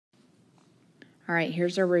All right,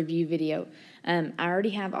 here's our review video. I already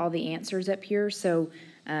have all the answers up here, so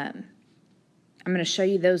I'm going to show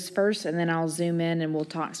you those first, and then I'll zoom in and we'll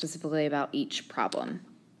talk specifically about each problem.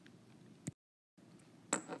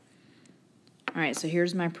 All right, so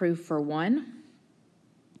here's my proof for 1,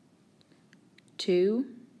 2,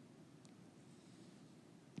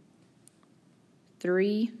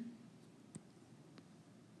 3,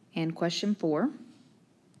 and question 4.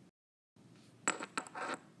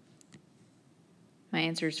 My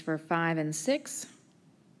answers for 5 and 6,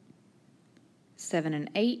 7 and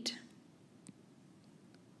 8,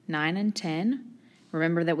 9 and 10.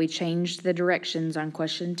 Remember that we changed the directions on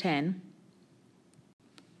question 10.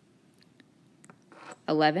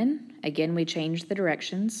 11, again we changed the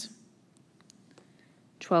directions.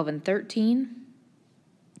 12 and 13,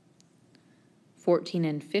 14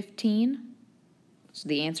 and 15. So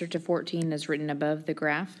the answer to 14 is written above the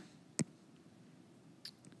graph.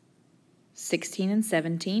 16 and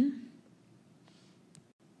 17.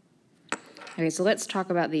 Okay, so let's talk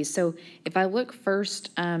about these. So if I look first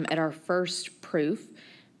at our first proof,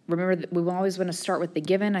 remember that we always want to start with the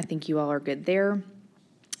given. I think you all are good there.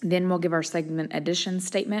 Then we'll give our segment addition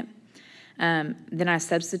statement. Then I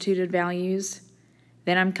substituted values.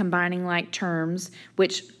 Then I'm combining like terms,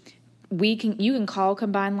 which you can call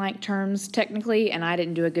combine like terms technically, and I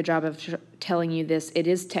didn't do a good job of telling you this. It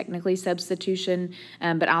is technically substitution,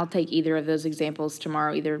 but I'll take either of those examples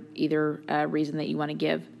tomorrow, either reason that you want to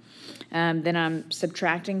give. Then I'm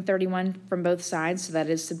subtracting 31 from both sides, so that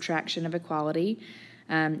is subtraction of equality.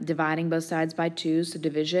 Dividing both sides by 2, so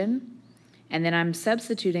division. And then I'm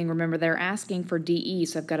substituting, remember they're asking for DE,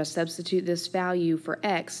 so I've got to substitute this value for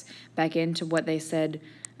X back into what they said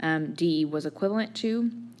DE was equivalent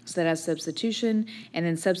to. So that has substitution, and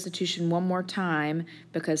then substitution one more time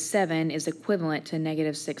because 7 is equivalent to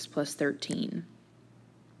 -6 plus 13.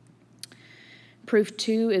 Proof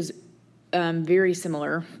 2 is very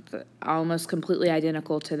similar, almost completely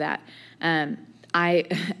identical to that. I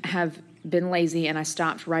have been lazy and I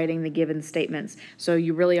stopped writing the given statements. So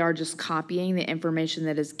you really are just copying the information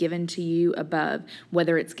that is given to you above,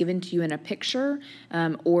 whether it's given to you in a picture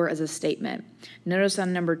or as a statement. Notice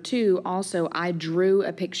on number 2, also I drew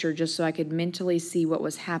a picture just so I could mentally see what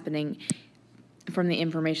was happening from the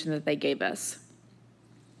information that they gave us.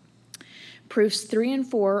 Proofs 3 and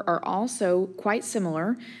 4 are also quite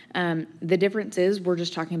similar. The difference is we're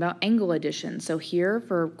just talking about angle addition. So here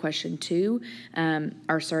for question 2,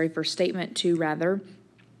 for statement 2 rather,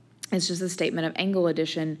 it's just a statement of angle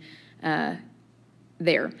addition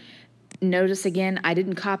there. Notice again, I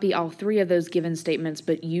didn't copy all 3 of those given statements,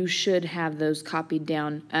 but you should have those copied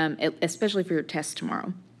down, especially for your test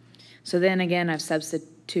tomorrow. So then again, I've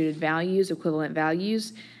substituted values, equivalent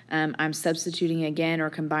values. I'm substituting again or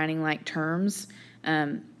combining like terms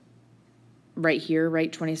right here,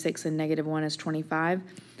 right? 26 and -1 is 25.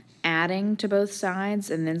 Adding to both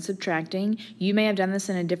sides and then subtracting. You may have done this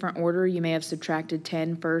in a different order. You may have subtracted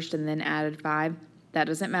 10 first and then added 5. That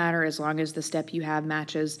doesn't matter as long as the step you have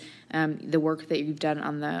matches the work that you've done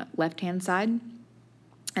on the left-hand side.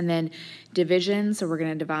 And then division, so we're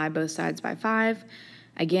going to divide both sides by 5.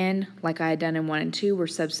 Again, like I had done in 1 and 2, we're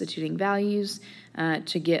substituting values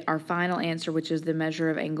to get our final answer, which is the measure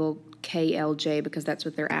of angle KLJ, because that's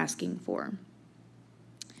what they're asking for.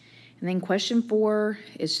 And then question 4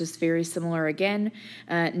 is just very similar again.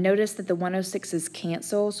 Notice that the 106's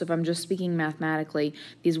cancel, so if I'm just speaking mathematically,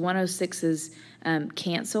 these 106's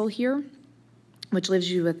cancel here, which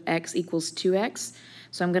leaves you with x equals 2x.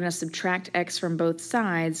 So I'm going to subtract x from both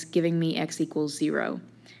sides, giving me x equals 0.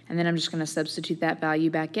 And then I'm just going to substitute that value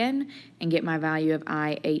back in and get my value of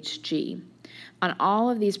IHG. On all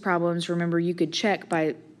of these problems, remember you could check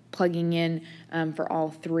by plugging in for all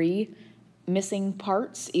 3 missing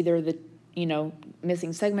parts, either the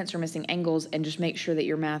missing segments or missing angles, and just make sure that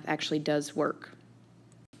your math actually does work.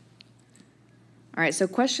 All right, so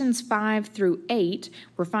questions 5 through 8,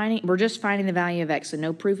 we're just finding the value of x, so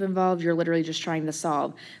no proof involved, you're literally just trying to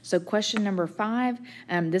solve. So question number 5,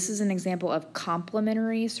 this is an example of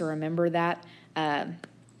complementary, so remember that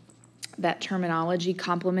that terminology.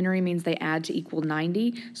 Complementary means they add to equal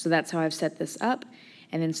 90, so that's how I've set this up.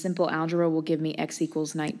 And then simple algebra will give me x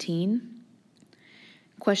equals 19.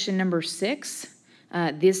 Question number 6,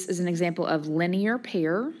 this is an example of linear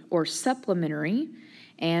pair or supplementary.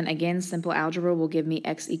 And again, simple algebra will give me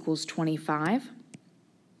x equals 25.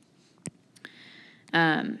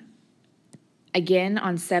 Again,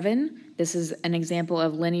 on 7, this is an example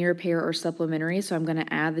of linear pair or supplementary, so I'm going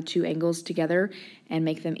to add the 2 angles together and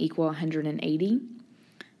make them equal 180.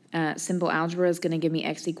 Simple algebra is going to give me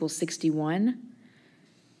x equals 61.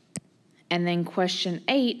 And then question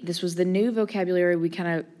 8, this was the new vocabulary we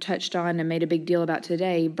kind of touched on and made a big deal about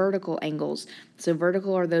today, vertical angles. So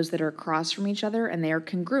vertical are those that are across from each other and they are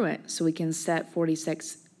congruent. So we can set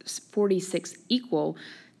 46 equal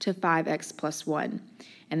to 5x plus 1.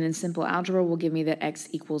 And then simple algebra will give me that x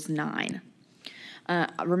equals 9.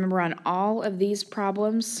 Remember, on all of these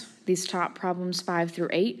problems, these top problems 5 through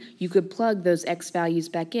 8, you could plug those x values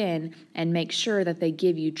back in and make sure that they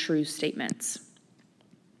give you true statements.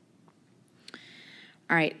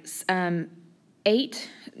 All right, 9,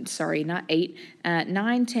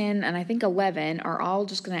 10, and I think 11 are all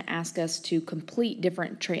just going to ask us to complete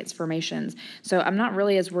different transformations. So I'm not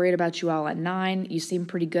really as worried about you all at 9. You seem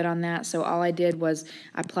pretty good on that. So all I did was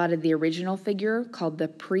I plotted the original figure called the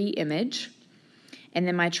pre-image. And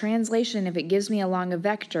then my translation, if it gives me along a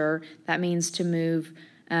vector, that means to move,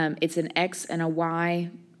 it's an x and a y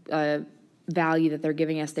value that they're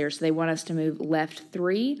giving us there. So they want us to move left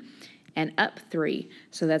 3 and up 3.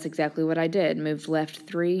 So that's exactly what I did. Moved left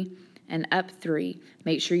 3 and up 3.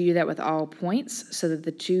 Make sure you do that with all points so that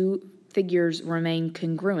the two figures remain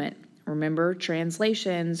congruent. Remember,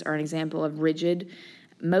 translations are an example of rigid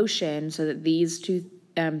motion so that these two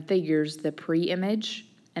figures, the pre-image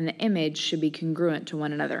and the image, should be congruent to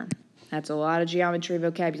one another. That's a lot of geometry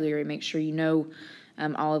vocabulary. Make sure you know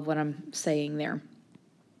all of what I'm saying there.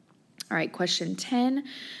 All right, question 10,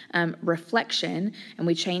 reflection, and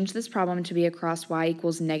we changed this problem to be across y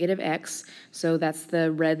equals negative x, so that's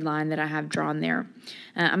the red line that I have drawn there.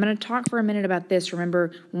 I'm going to talk for a minute about this.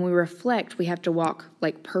 Remember, when we reflect, we have to walk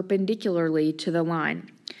like perpendicularly to the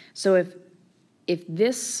line. So if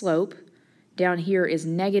this slope down here is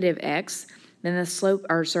negative x, then the slope,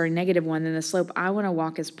 or sorry, negative 1, then the slope I want to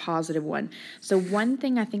walk is positive 1. So one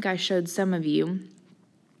thing I think I showed some of you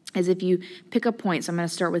is if you pick a point, so I'm going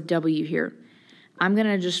to start with W here. I'm going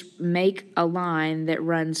to just make a line that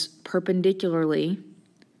runs perpendicularly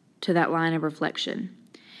to that line of reflection.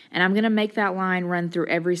 And I'm going to make that line run through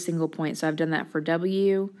every single point. So I've done that for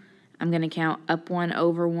W. I'm going to count up 1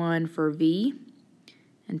 over 1 for V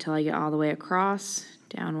until I get all the way across.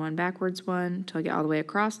 Down 1, backwards 1 until I get all the way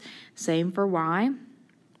across. Same for Y.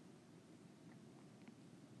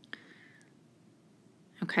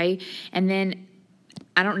 Okay, and then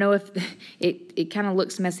I don't know if it kind of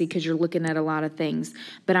looks messy because you're looking at a lot of things,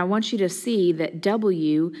 but I want you to see that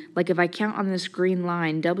W, like if I count on this green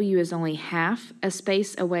line, W is only half a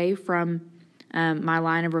space away from my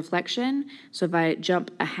line of reflection. So if I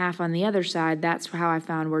jump a half on the other side, that's how I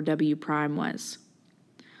found where W prime was.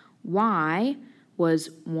 Y was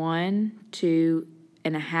 1,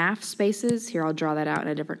 2.5 spaces. Here, I'll draw that out in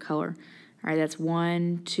a different color. All right, that's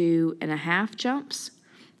 1, 2.5 jumps.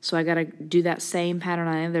 So I got to do that same pattern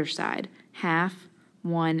on the other side. Half,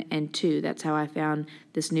 1, and 2. That's how I found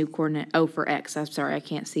this new coordinate. Oh, for x. I'm sorry, I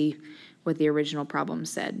can't see what the original problem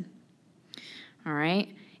said. All right.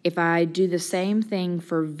 If I do the same thing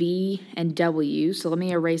for V and W, so let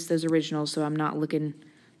me erase those originals so I'm not looking,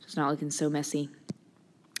 it's not looking so messy.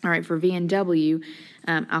 All right, for V and W,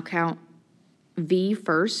 I'll count V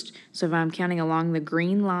first. So if I'm counting along the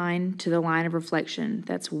green line to the line of reflection,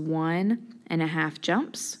 that's 1.5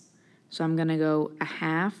 jumps. So I'm going to go a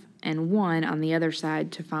half and 1 on the other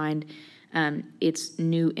side to find its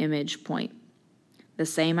new image point. The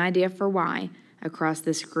same idea for Y. Across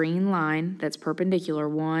this green line that's perpendicular,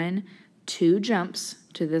 1, 2 jumps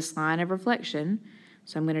to this line of reflection.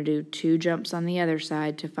 So I'm going to do 2 jumps on the other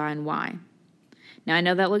side to find Y. Now, I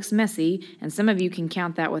know that looks messy, and some of you can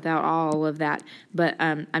count that without all of that, but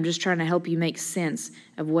I'm just trying to help you make sense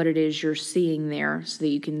of what it is you're seeing there so that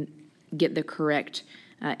you can get the correct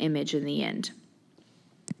image in the end.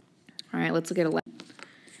 All right, let's look at 11.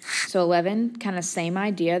 So 11, kind of same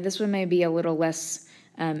idea. This one may be a little less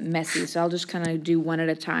messy, so I'll just kind of do one at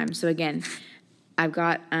a time. So again, I've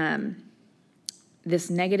got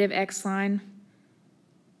this negative x line.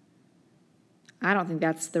 I don't think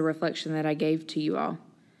that's the reflection that I gave to you all.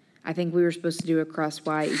 I think we were supposed to do across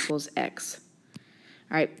y equals x.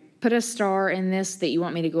 All right, put a star in this that you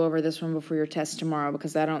want me to go over this one before your test tomorrow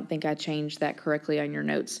because I don't think I changed that correctly on your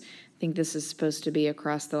notes. I think this is supposed to be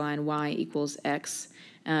across the line y equals x.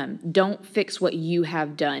 Don't fix what you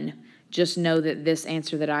have done. Just know that this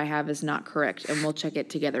answer that I have is not correct, and we'll check it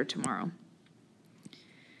together tomorrow.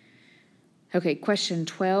 Okay, question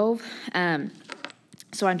 12.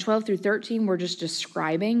 So on 12 through 13, we're just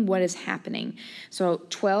describing what is happening. So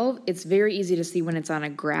 12, it's very easy to see when it's on a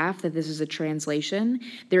graph that this is a translation.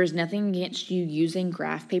 There is nothing against you using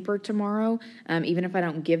graph paper tomorrow. Even if I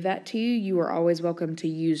don't give that to you, you are always welcome to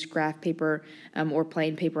use graph paper or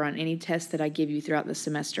plain paper on any test that I give you throughout the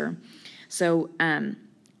semester. So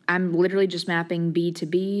I'm literally just mapping B to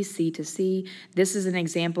B, C to C. This is an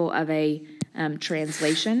example of a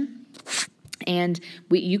translation. And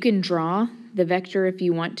you can draw the vector if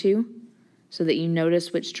you want to, so that you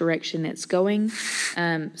notice which direction it's going.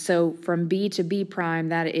 So from B to B prime,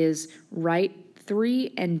 that is right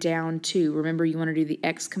 3 and down 2. Remember, you want to do the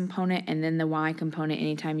x component and then the y component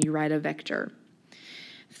anytime you write a vector.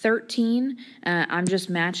 13, I'm just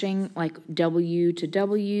matching like W to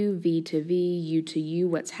W, V to V, U to U,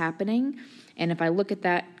 what's happening. And if I look at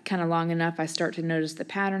that kind of long enough, I start to notice the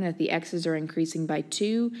pattern that the x's are increasing by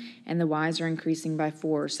 2 and the y's are increasing by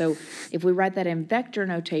 4. So if we write that in vector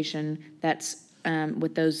notation, that's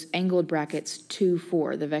with those angled brackets 2,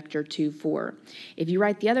 4, the vector 2, 4. If you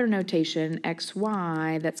write the other notation, x,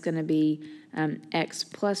 y, that's going to be x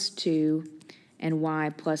plus 2 and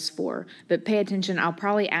y plus 4. But pay attention, I'll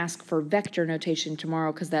probably ask for vector notation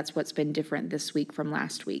tomorrow because that's what's been different this week from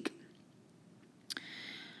last week.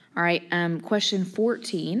 All right, question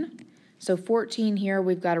 14. So 14 here,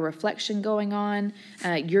 we've got a reflection going on.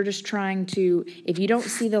 You're just trying to, if you don't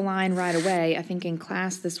see the line right away, I think in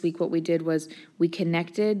class this week what we did was we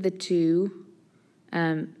connected the two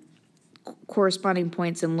corresponding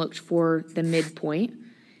points and looked for the midpoint.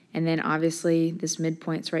 And then obviously this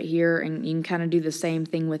midpoint's right here, and you can kind of do the same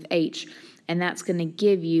thing with H. And that's going to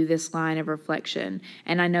give you this line of reflection.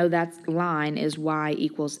 And I know that line is y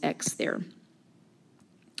equals x there.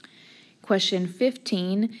 Question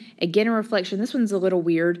 15, again a reflection. This one's a little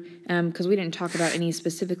weird because we didn't talk about any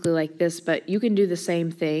specifically like this, but you can do the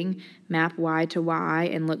same thing. Map y to y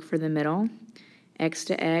and look for the middle. X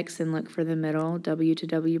to x and look for the middle. W to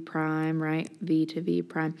W prime, right? V to V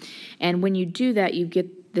prime. And when you do that, you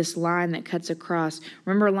get this line that cuts across.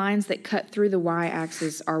 Remember, lines that cut through the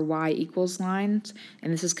y-axis are y equals lines,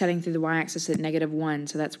 and this is cutting through the y-axis at -1,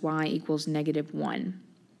 so that's y equals -1.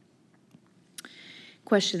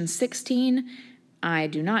 Question 16, I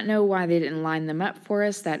do not know why they didn't line them up for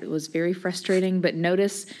us. That was very frustrating, but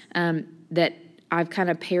notice that I've kind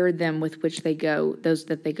of paired them with which they go, those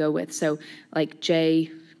that they go with. So like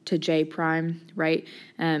J to J prime, right?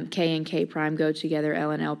 K and K prime go together,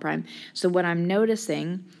 L and L prime. So what I'm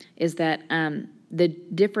noticing is that the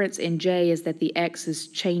difference in J is that the X is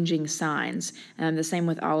changing signs. The same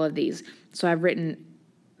with all of these. So I've written,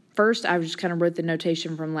 first I just kind of wrote the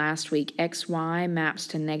notation from last week. XY maps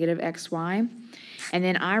to -XY. And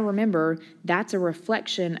then I remember that's a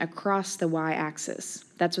reflection across the y-axis.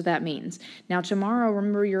 That's what that means. Now tomorrow,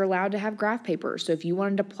 remember, you're allowed to have graph paper. So if you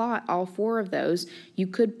wanted to plot all 4 of those, you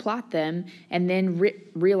could plot them and then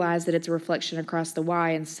realize that it's a reflection across the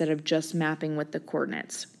y instead of just mapping with the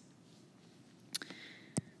coordinates.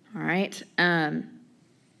 All right. And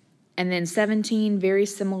then 17, very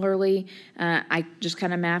similarly, I just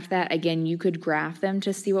kind of mapped that. Again, you could graph them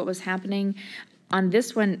to see what was happening. On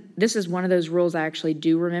this one, this is one of those rules I actually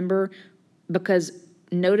do remember, because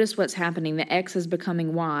notice what's happening. The x is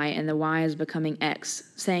becoming y and the y is becoming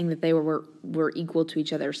x, saying that they were equal to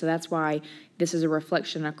each other. So that's why this is a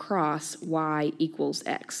reflection across y equals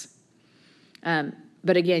x.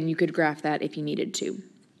 But again, you could graph that if you needed to.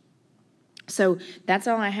 So that's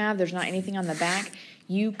all I have. There's not anything on the back.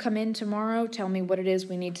 You come in tomorrow, tell me what it is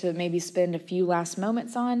we need to maybe spend a few last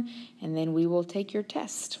moments on, and then we will take your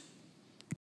test.